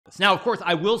this. Now, of course,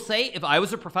 I will say if I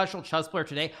was a professional chess player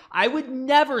today, I would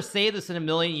never say this in a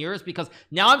million years, because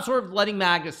now I'm sort of letting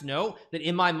Magnus know that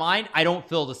in my mind, I don't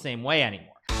feel the same way anymore.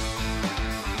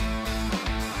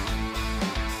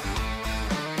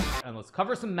 And let's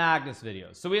cover some Magnus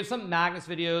videos. So we have some Magnus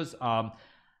videos.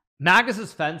 Magnus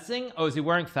is fencing. Oh, is he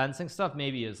wearing fencing stuff?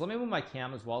 Maybe he is. Let me move my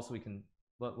cam as well so we can,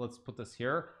 let's put this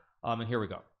here. And here we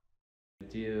go.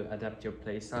 Do you adapt your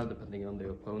playstyle depending on the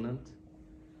opponent?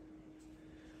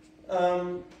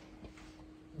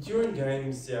 During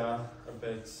games, yeah, a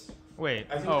bit. Wait.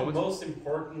 I think the most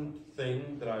important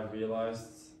thing that I've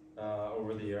realized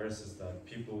over the years is that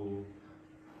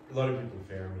a lot of people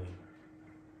fear me.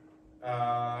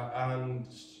 And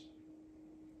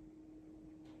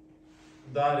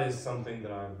that is something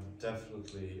that I've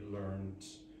definitely learned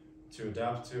to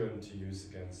adapt to and to use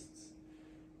against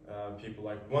people.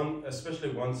 Like especially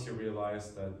once you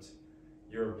realize that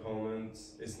your opponent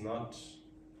is not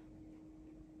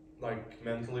like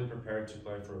mentally prepared to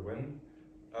play for a win,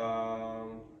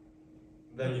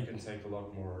 then you can take a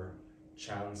lot more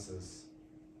chances.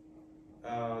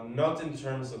 Not in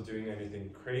terms of doing anything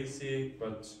crazy,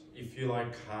 but if you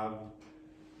have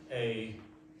a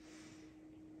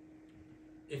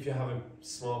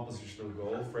small positional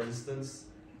goal, for instance,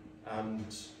 and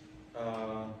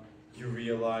you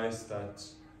realize that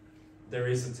there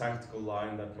is a tactical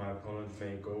line that my opponent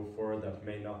may go for that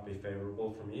may not be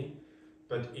favorable for me,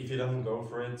 but if he doesn't go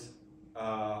for it,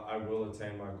 I will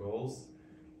attain my goals,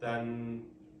 then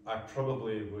I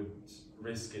probably would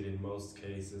risk it in most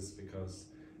cases, because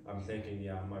I'm thinking,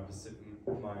 yeah, my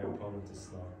opponent is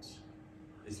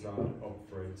not up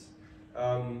for it.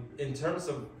 In terms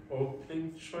of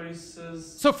opening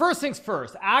choices, so first things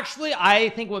first, actually I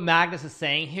think what Magnus is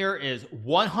saying here is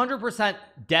 100%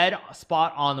 dead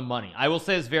spot on the money. I will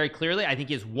say this very clearly. I think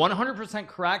he is 100%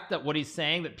 correct that what he's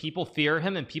saying, that people fear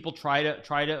him and people try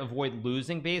to avoid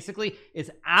losing, basically,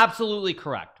 is absolutely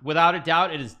correct. Without a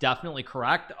doubt, it is definitely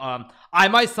correct. I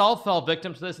myself fell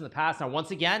victim to this in the past. Now,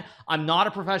 once again, I'm not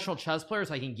a professional chess player,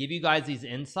 so I can give you guys these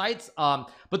insights,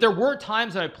 but there were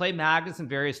times that I played Magnus in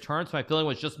various turns, so my feeling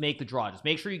was just make the draw, just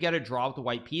make sure you get a draw with the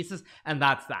white pieces, and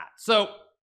that's that. So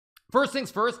first things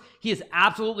first, he is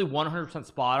absolutely 100%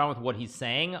 spot on with what he's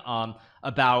saying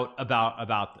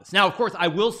about this. Now, of course, I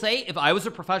will say if I was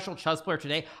a professional chess player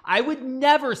today, I would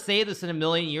never say this in a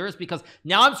million years, because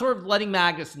now I'm sort of letting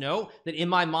Magnus know that in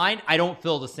my mind, I don't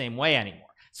feel the same way anymore.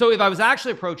 So if I was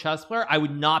actually a pro chess player, I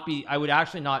would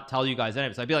actually not tell you guys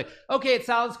anything. So I'd be like, okay, it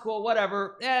sounds cool,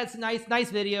 whatever. Yeah, it's a nice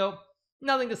video.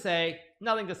 Nothing to say.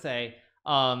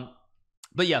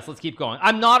 But yes, let's keep going.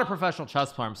 I'm not a professional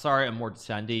chess player. I'm sorry, I'm more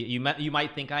Sandy. You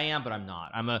might think I am, but I'm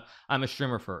not. I'm a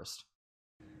streamer first.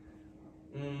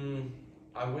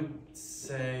 I would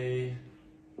say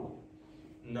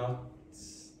not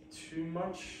too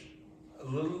much, a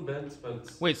little bit,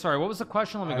 but wait, sorry, what was the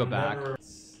question? Let me go back.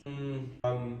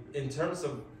 In terms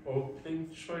of opening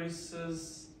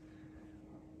choices,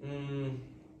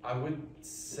 I would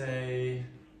say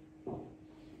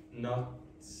not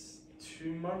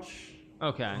too much.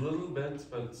 Okay. A little bit,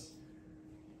 but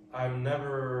I've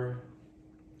never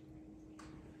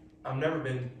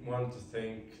been one to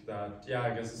think that, yeah, I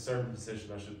guess a certain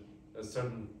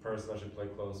person I should play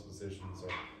close positions or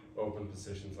open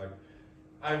positions. Like,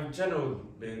 I've generally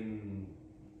been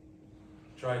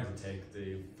trying to take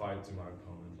the fight to my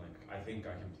opponent. Like, I think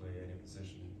I can play any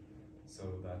position,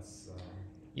 so that's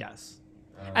yes.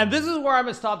 And this is where I'm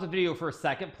going to stop the video for a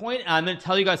second point, and I'm going to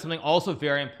tell you guys something also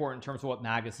very important in terms of what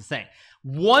Magnus is saying.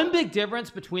 One big difference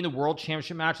between the World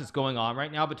Championship match that's going on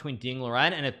right now between Ding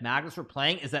Liren and if Magnus were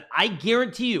playing is that I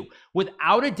guarantee you,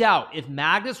 without a doubt, if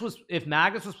Magnus was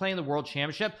playing the World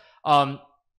Championship,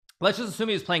 let's just assume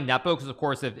he was playing Nepo, because of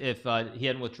course if he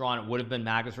hadn't withdrawn, it would have been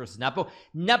Magnus versus Nepo.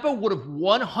 Nepo would have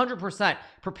 100%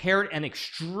 prepared an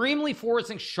extremely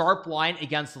forcing sharp line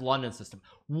against the London system.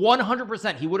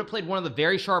 100%. He would have played one of the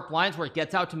very sharp lines where it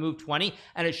gets out to move 20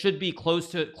 and it should be close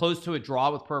to a draw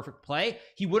with perfect play.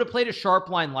 He would have played a sharp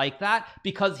line like that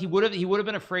because he would have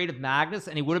been afraid of Magnus,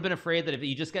 and he would have been afraid that if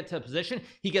you just get to a position,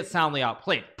 he gets soundly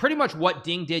outplayed. Pretty much what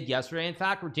Ding did yesterday, in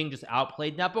fact, where Ding just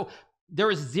outplayed Nepo. There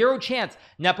is zero chance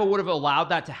Nepo would have allowed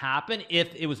that to happen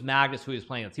if it was Magnus who he was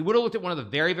playing against. He would have looked at one of the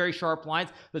very, very sharp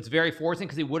lines that's very forcing,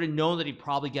 because he would have known that he'd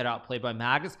probably get outplayed by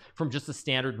Magnus from just a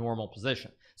standard normal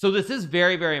position. So this is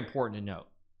very, very important to note.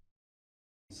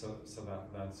 So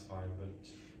that's fine, but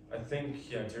I think,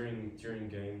 yeah, during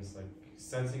games, like,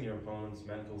 sensing your opponent's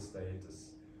mental state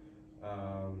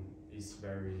is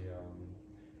very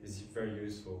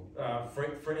useful.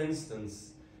 For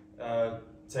instance,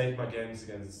 take my games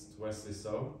against Wesley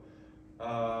So,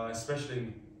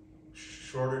 especially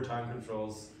shorter time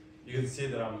controls, you can see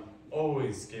that I'm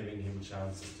always giving him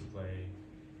chances to play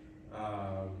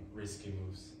risky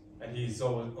moves, and he's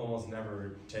almost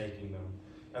never taking them.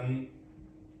 And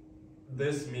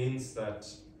this means that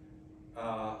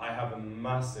I have a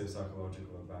massive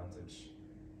psychological advantage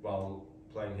while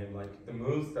playing him. Like, the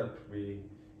moves that we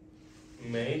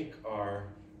make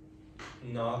are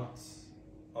not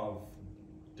of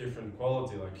different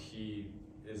quality. Like, he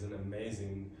is an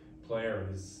amazing player.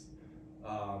 His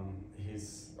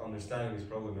understanding is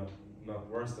probably not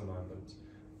worse than mine, but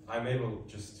I'm able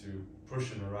just to push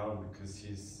him around because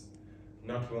he's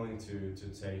not willing to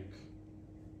take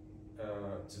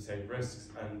risks,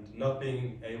 and not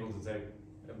being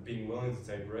willing to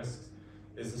take risks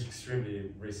is an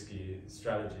extremely risky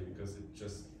strategy, because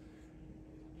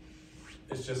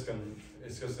it's just gonna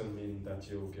mean that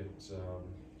you'll get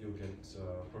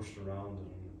pushed around and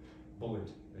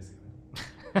bullied, basically.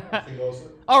 I think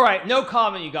also All right, no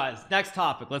comment, you guys. Next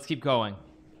topic. Let's keep going.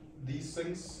 these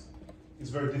things is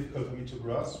very difficult for me to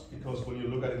grasp, because when you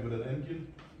look at it with an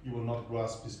engine, you will not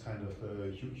grasp this kind of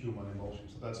human emotion.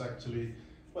 So that's actually,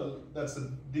 well, that's a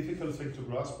difficult thing to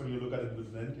grasp when you look at it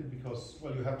with an engine, because,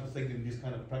 well, you have to think in these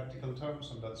kind of practical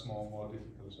terms, and that's more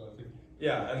difficult. So I think,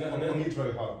 Yeah, and for then me it's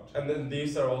very hard. And then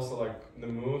these are also like the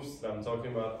moves that I'm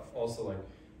talking about. Also, like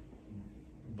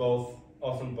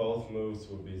often both moves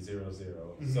will be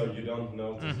 0-0, so you don't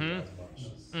notice it as much.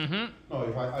 No,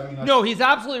 if I mean, No, he's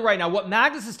absolutely right. Now, what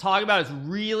Magnus is talking about is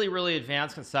really, really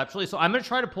advanced conceptually. So I'm going to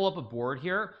try to pull up a board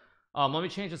here. Let me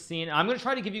change the scene. I'm going to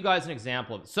try to give you guys an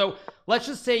example of it. So let's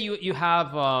just say you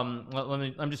have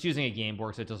I'm just using a game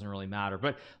board, so it doesn't really matter,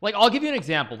 but like, I'll give you an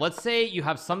example. Let's say you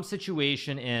have some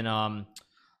situation in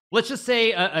let's just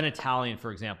say an Italian,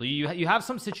 for example. You have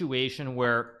some situation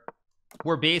where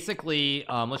basically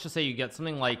let's just say you get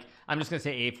something like, I'm just gonna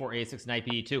say a4 a6 knight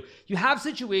b2. You have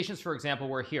situations, for example,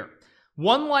 where here,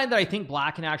 one line that I think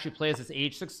black can actually play is this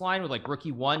h6 line with like rook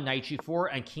e1, knight g4,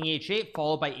 and king h8,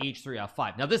 followed by h3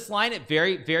 f5. Now this line at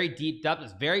very, very deep depth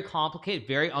is very complicated,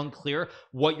 very unclear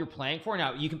what you're playing for.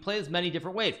 Now you can play this many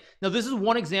different ways. Now this is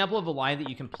one example of a line that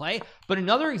you can play, but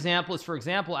another example is, for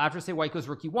example, after say white goes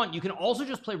rook e1, you can also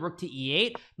just play rook to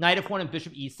e8, knight f1, and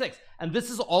bishop e6, and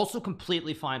this is also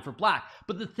completely fine for black.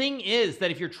 But the thing is that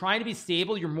if you're trying to be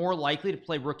stable, you're more likely to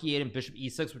play rook e8 and bishop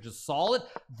e6, which is solid,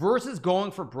 versus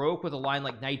going for broke with a line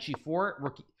like knight g4,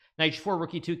 rook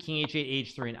e2, king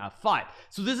h8, h3, and f5.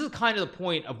 So this is kind of the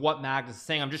point of what Magnus is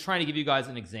saying. I'm just trying to give you guys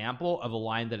an example of a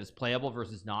line that is playable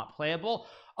versus not playable.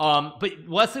 But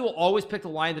Wesley will always pick the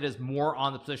line that is more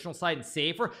on the positional side and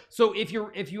safer. So if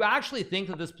you actually think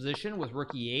that this position with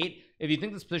rook e8, if you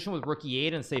think this position with rook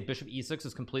e8 and say bishop e6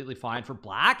 is completely fine for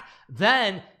black,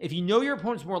 then if you know your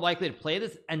opponent's more likely to play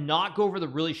this and not go over the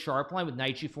really sharp line with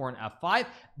knight g4 and f5,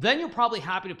 then you're probably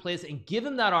happy to play this and give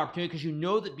him that opportunity, because you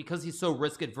know that because he's so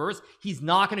risk adverse, he's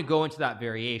not going to go into that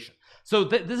variation. So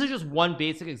this is just one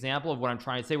basic example of what I'm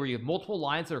trying to say, where you have multiple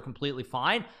lines that are completely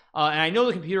fine. And I know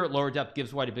the computer at lower depth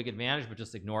gives white a big advantage, but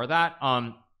just ignore that.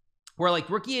 Where like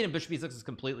rook e8 and bishop e6 is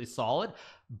completely solid,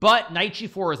 but knight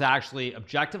g4 is actually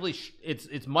objectively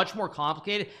it's much more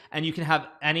complicated, and you can have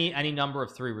any number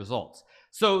of 3 results.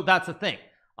 So that's the thing.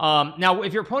 Now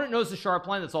if your opponent knows the sharp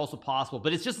line, that's also possible,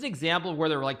 but it's just an example of where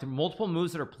there are like the multiple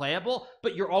moves that are playable,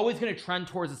 but you're always going to trend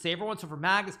towards the safer one. So for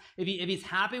Magnus, if he's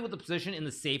happy with the position in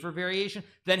the safer variation,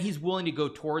 then he's willing to go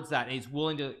towards that, and he's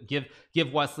willing to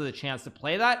give Wesley the chance to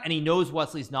play that, and he knows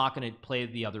Wesley's not going to play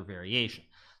the other variation.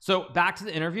 So back to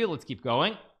the interview. Let's keep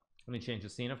going. Let me change the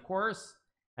scene, of course,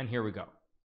 and here we go.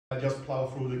 I just plow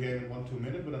through the game in 1-2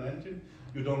 minutes with an engine.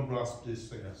 You don't grasp these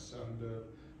things,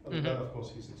 and that, of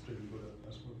course, he's extremely good at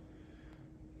as well.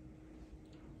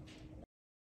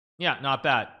 Yeah, not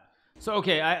bad. So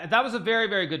okay, that was a very,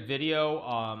 very good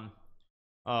video.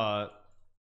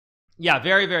 Yeah,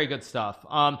 very, very good stuff.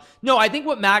 No, I think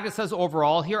what Magnus says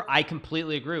overall here, I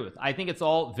completely agree with. I think it's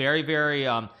all very, very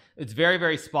it's very,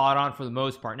 very spot on for the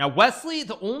most part. Now Wesley,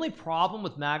 the only problem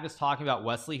with Magnus talking about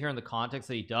Wesley here in the context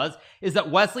that he does is that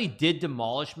Wesley did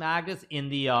demolish Magnus in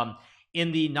the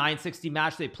 960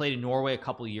 match they played in Norway a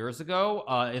couple of years ago,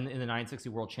 in the 960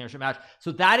 World Championship match.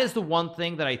 So that is the one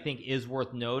thing that I think is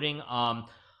worth noting.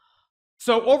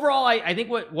 So overall, I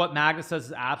think what Magnus says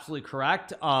is absolutely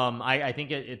correct. I think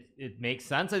it makes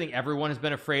sense. I think everyone has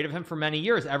been afraid of him for many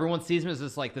years. Everyone sees him as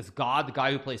this god, the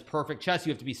guy who plays perfect chess.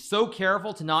 You have to be so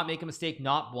careful to not make a mistake,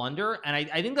 not blunder. And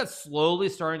I think that's slowly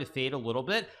starting to fade a little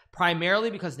bit, primarily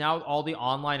because now with all the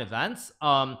online events,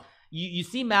 you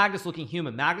see Magnus looking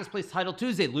human. Magnus plays Title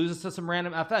Tuesday, loses to some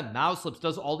random FM, mouse slips,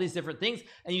 does all these different things,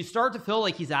 and you start to feel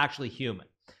like he's actually human.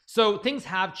 So things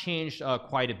have changed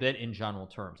quite a bit in general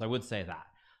terms. I would say that.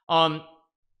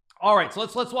 All right, so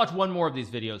let's watch one more of these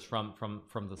videos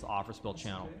from this offer spill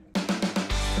channel.